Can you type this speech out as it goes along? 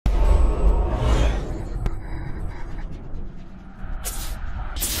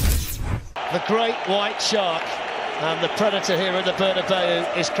The great white shark, and the predator here at the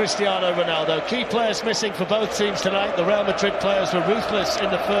Bernabeu is Cristiano Ronaldo. Key players missing for both teams tonight. The Real Madrid players were ruthless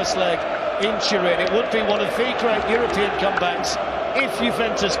in the first leg in Turin. It would be one of the great European comebacks if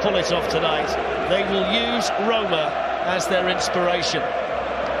Juventus pull it off tonight. They will use Roma as their inspiration.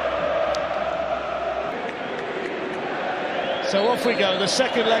 So off we go, the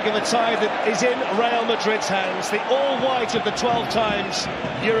second leg of a tie that is in Real Madrid's hands. The all-white of the 12 times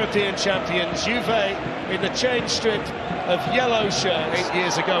European champions. Juve in the change strip of yellow shirts 8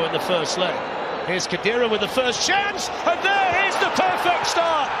 years ago in the first leg. Here's Khedira with the first chance, and there is the perfect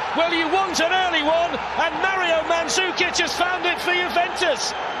start. Well, you want an early one, and Mario Mandzukic has found it for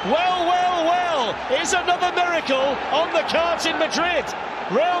Juventus. Well, well, well, is another miracle on the cards in Madrid.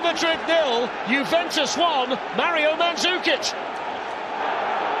 Real Madrid 0, Juventus 1, Mario Mandzukic.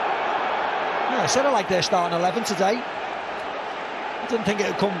 Yeah, I said I like their starting 11 today. I didn't think it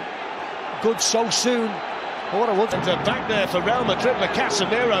would come good so soon. But what I would. And back there for Real Madrid with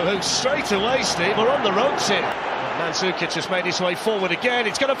Casemiro, who straight away, Steve, are on the ropes here. Mandzukic has made his way forward again.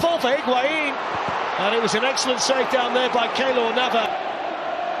 It's going to fall for Higuain. And it was an excellent save down there by Keylor Navas.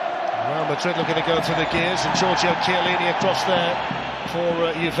 Real Madrid looking to go through the gears, and Giorgio Chiellini across there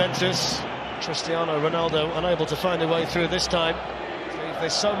for Juventus. Cristiano Ronaldo unable to find a way through this time.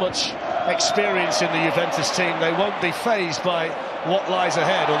 There's so much experience in the Juventus team, they won't be fazed by what lies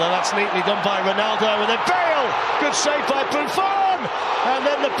ahead, although that's neatly done by Ronaldo. And then Bale, good save by Buffon, and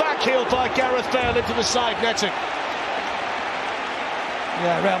then the back heel by Gareth Bale into the side netting.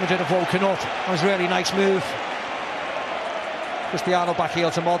 Yeah, Real Madrid have woken up. That was a really nice move. Cristiano back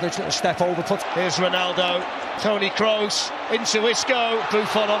heel to Modric, little step over. Here's Ronaldo, Toni Kroos into Isco,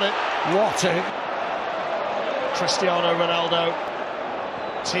 Buffon on it. What a... Cristiano Ronaldo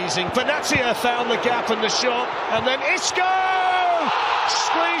teasing. Benatia found the gap and the shot, and then Isco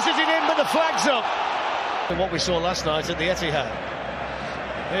squeezes it in, but the flag's up. And what we saw last night at the Etihad.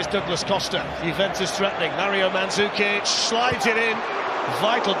 Here's Douglas Costa, Juventus threatening. Mario Mandzukic slides it in.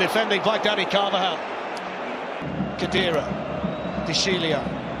 Vital defending by Dani Carvajal. Khedira, De Chilio.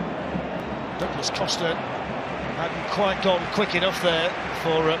 Douglas Costa hadn't quite gone quick enough there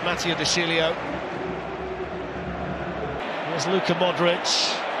for Matteo De Chilio. There's Luka Modric.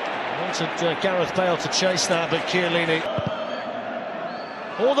 Wanted Gareth Bale to chase that, but Chiellini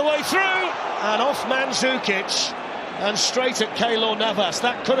all the way through, and off Mandzukic, and straight at Keylor Navas.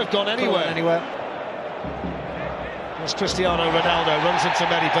 That could have gone anywhere. There's Cristiano Ronaldo, runs into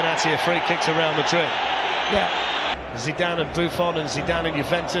Mehdi Benatia, free kick to Real Madrid. Yeah. Zidane and Buffon, and Zidane and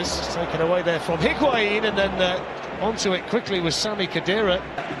Juventus, taken away there from Higuain, and then onto it quickly was Sami Khedira.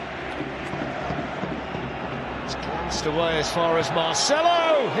 It's glanced away as far as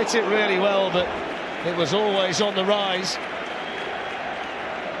Marcelo, hit it really well, but it was always on the rise.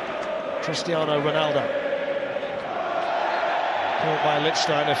 Cristiano Ronaldo. Caught by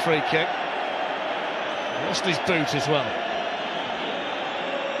Lichtsteiner, free kick. Lost his boot as well.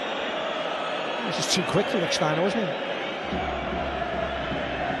 He was just too quick for Lichtsteiner, wasn't he?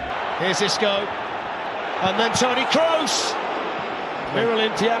 Here's Isco. And then Toni Kroos.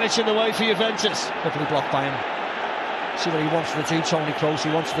 Miralem Pjanic in the way for Juventus. Definitely blocked by him. See what he wants to do, Toni Kroos. He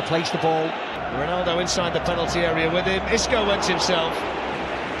wants to place the ball. Ronaldo inside the penalty area with him. Isco went himself.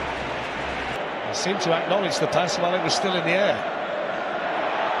 He seemed to acknowledge the pass while it was still in the air.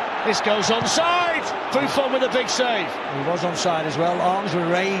 Isco's onside. Buffon with a big save. He was onside as well. Arms were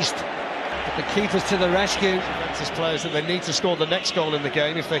raised. But the keeper's to the rescue. Juventus players that they need to score the next goal in the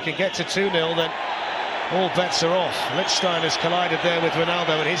game. If they can get to 2-0, then all bets are off. Lichtsteiner's collided there with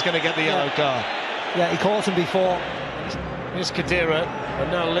Ronaldo, and he's going to get the yellow card. Yeah, he caught him before. Here's Khedira,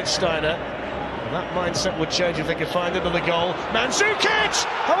 and now Lichtsteiner. And that mindset would change if they could find another goal. Mandzukic!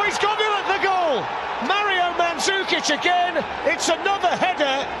 Oh, he's got the goal! Mario Mandzukic again. It's another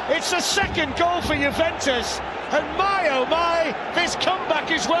header. It's the second goal for Juventus. And my, oh my, this comeback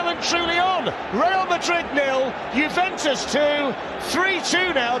is well and truly on. Real Madrid 0, Juventus 2,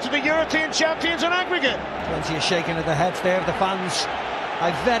 3-2 now to the European champions on aggregate. Plenty of shaking of the heads there of the fans.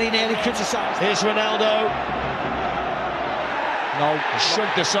 I very nearly criticised. Here's Ronaldo. No.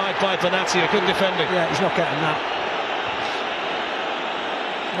 Shrugged aside by Benatia, good defending. Yeah, he's not getting that.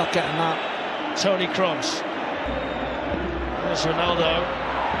 Not getting that. Toni Kroos. There's Ronaldo.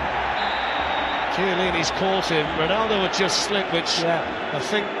 Chiellini's caught him. Ronaldo had just slipped, which I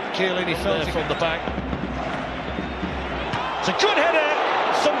think Chiellini felt from the back. It's a good header.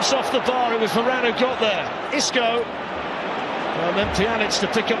 Thumps off the bar. It was Varane who got there. Isco. And then Pjanic to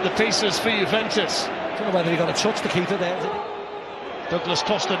pick up the pieces for Juventus. I don't know whether he got a touch, the keeper there. Douglas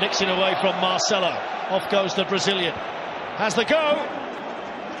Costa nicks it away from Marcelo. Off goes the Brazilian. Has the go.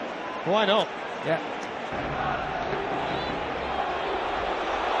 Why not? Yeah.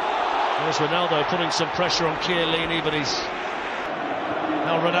 There's Ronaldo putting some pressure on Chiellini, but he's...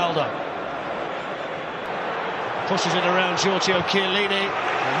 Now Ronaldo pushes it around Giorgio Chiellini,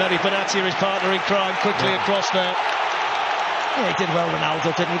 and Meri Benatia, his partner in crime, quickly across there. Yeah, he did well,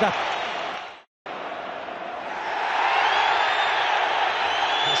 Ronaldo, didn't he?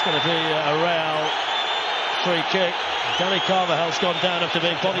 It's going to be a Real free kick. Dani Carvajal's gone down after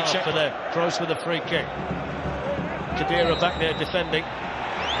being body checked for there. Kroos with a free kick. Khedira back there defending,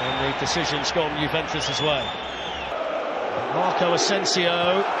 and the decision's gone Juventus' way. Marco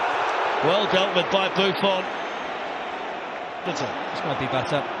Asensio, well dealt with by Buffon. It's going to be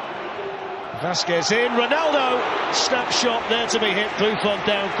better. Vasquez in, Ronaldo, snapshot there to be hit, Buffon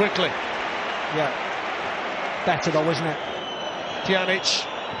down quickly. Yeah, better though, isn't it? Pjanic,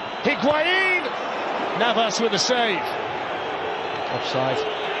 Higuain, Navas with a save. Offside.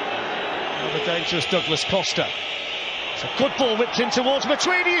 Another dangerous Douglas Costa. It's a good ball whipped in towards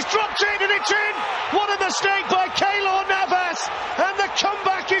Matuidi, he's dropped in and it's in! What a mistake by Keylor Navas, and the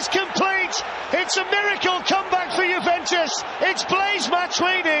comeback is complete! It's a miracle comeback for Juventus. It's Blaise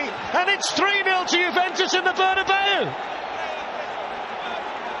Matuidi, and it's 3-0 to Juventus in the Bernabeu.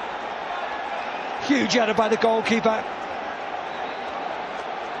 Huge header by the goalkeeper.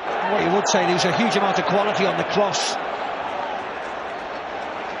 What you would say, there was a huge amount of quality on the cross.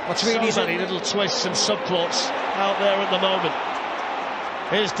 Matuidi's so many little twists and subplots out there at the moment.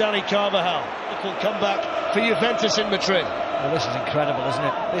 Here's Dani Carvajal. Little comeback for Juventus in Madrid. Well, this is incredible, isn't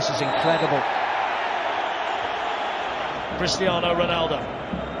it? This is incredible. Cristiano Ronaldo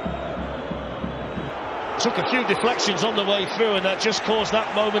took a few deflections on the way through, and that just caused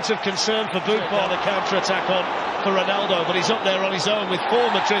that moment of concern for Buffon. The counter-attack on for Ronaldo, but he's up there on his own with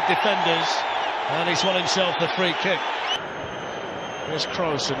 4 Madrid defenders, and he's won himself the free kick. There's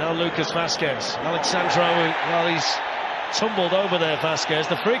Kroos, and now Lucas Vasquez. Alexandro, well, he's tumbled over there, Vasquez.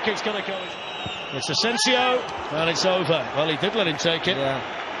 The free kick's going to go. It's Asensio, and it's over. Well, he did let him take it. Yeah.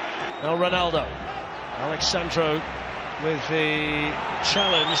 Now Ronaldo. Alexandro with the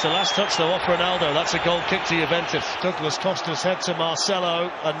challenge. The last touch, though, off Ronaldo. That's a goal kick to Juventus. Douglas Costa's head to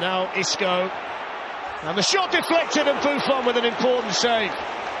Marcelo, and now Isco. And the shot deflected, and Buffon with an important save.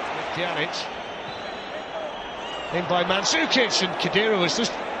 Pjanic. In by Mandzukic, and Khedira was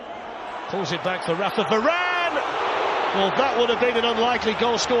just pulls it back for Rafa Varane. Well, that would have been an unlikely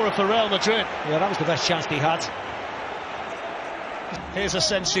goal scorer for Real Madrid. Yeah, that was the best chance he had. Here's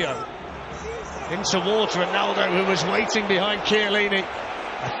Asensio in towards Ronaldo, who was waiting behind Chiellini.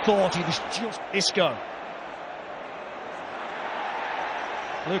 I thought he was just... Isco.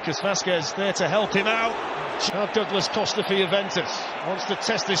 Lucas Vasquez there to help him out. Now Douglas Costa for Juventus wants to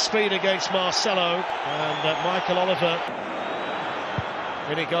test his speed against Marcelo, and Michael Oliver.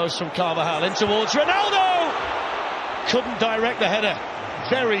 In it goes from Carvajal in towards Ronaldo. Couldn't direct the header.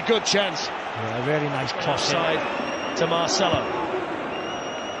 Very good chance. Yeah, really nice cross side to Marcelo.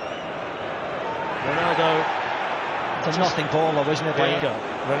 Ronaldo. It's a nothing ball though, isn't it?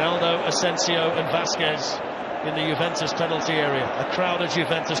 Ronaldo, Asensio and Vasquez in the Juventus penalty area. A crowded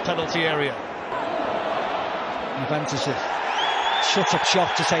Juventus penalty area. Juventus have shut up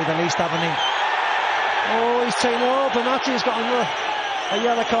shop, to say the least, haven't he? Oh, he's saying, oh, Benatia's got a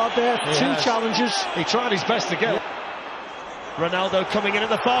yellow card there. Two challenges. He tried his best to get it. Ronaldo coming in at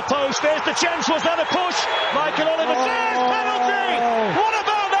the far post. There's the chance. Was that a push? Michael Oliver says penalty. What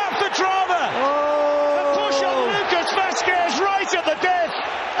about that for drama? A push on Lucas Vasquez right at the death,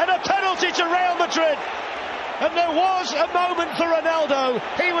 and a penalty to Real Madrid. And there was a moment for Ronaldo.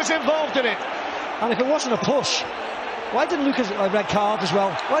 He was involved in it. And if it wasn't a push, why didn't Lucas, a red card as well,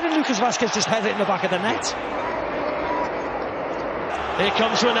 why didn't Lucas Vasquez just head it in the back of the net? Here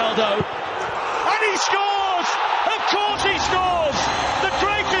comes Ronaldo, and he scores! Of course he scores! The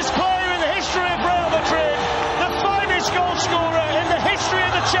greatest player in the history of Real Madrid, the finest goal scorer in the history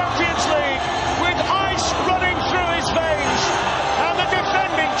of the Champions League, with ice running through his veins, and the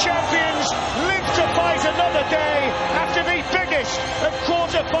defending champions live to fight another day after the biggest of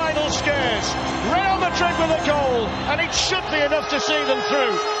quarter-final scares. Real Madrid with a goal, and it should be enough to see them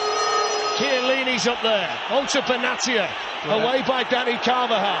through. Chiellini's up there, onto Benatia, away by Dani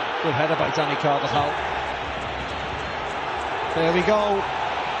Carvajal. Good header by Dani Carvajal. There we go.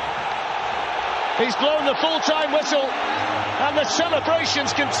 He's blown the full-time whistle, and the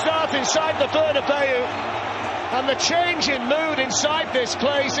celebrations can start inside the Bernabeu. And the change in mood inside this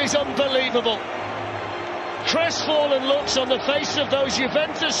place is unbelievable. Crestfallen looks on the face of those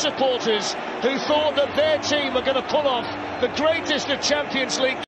Juventus supporters who thought that their team were going to pull off the greatest of Champions League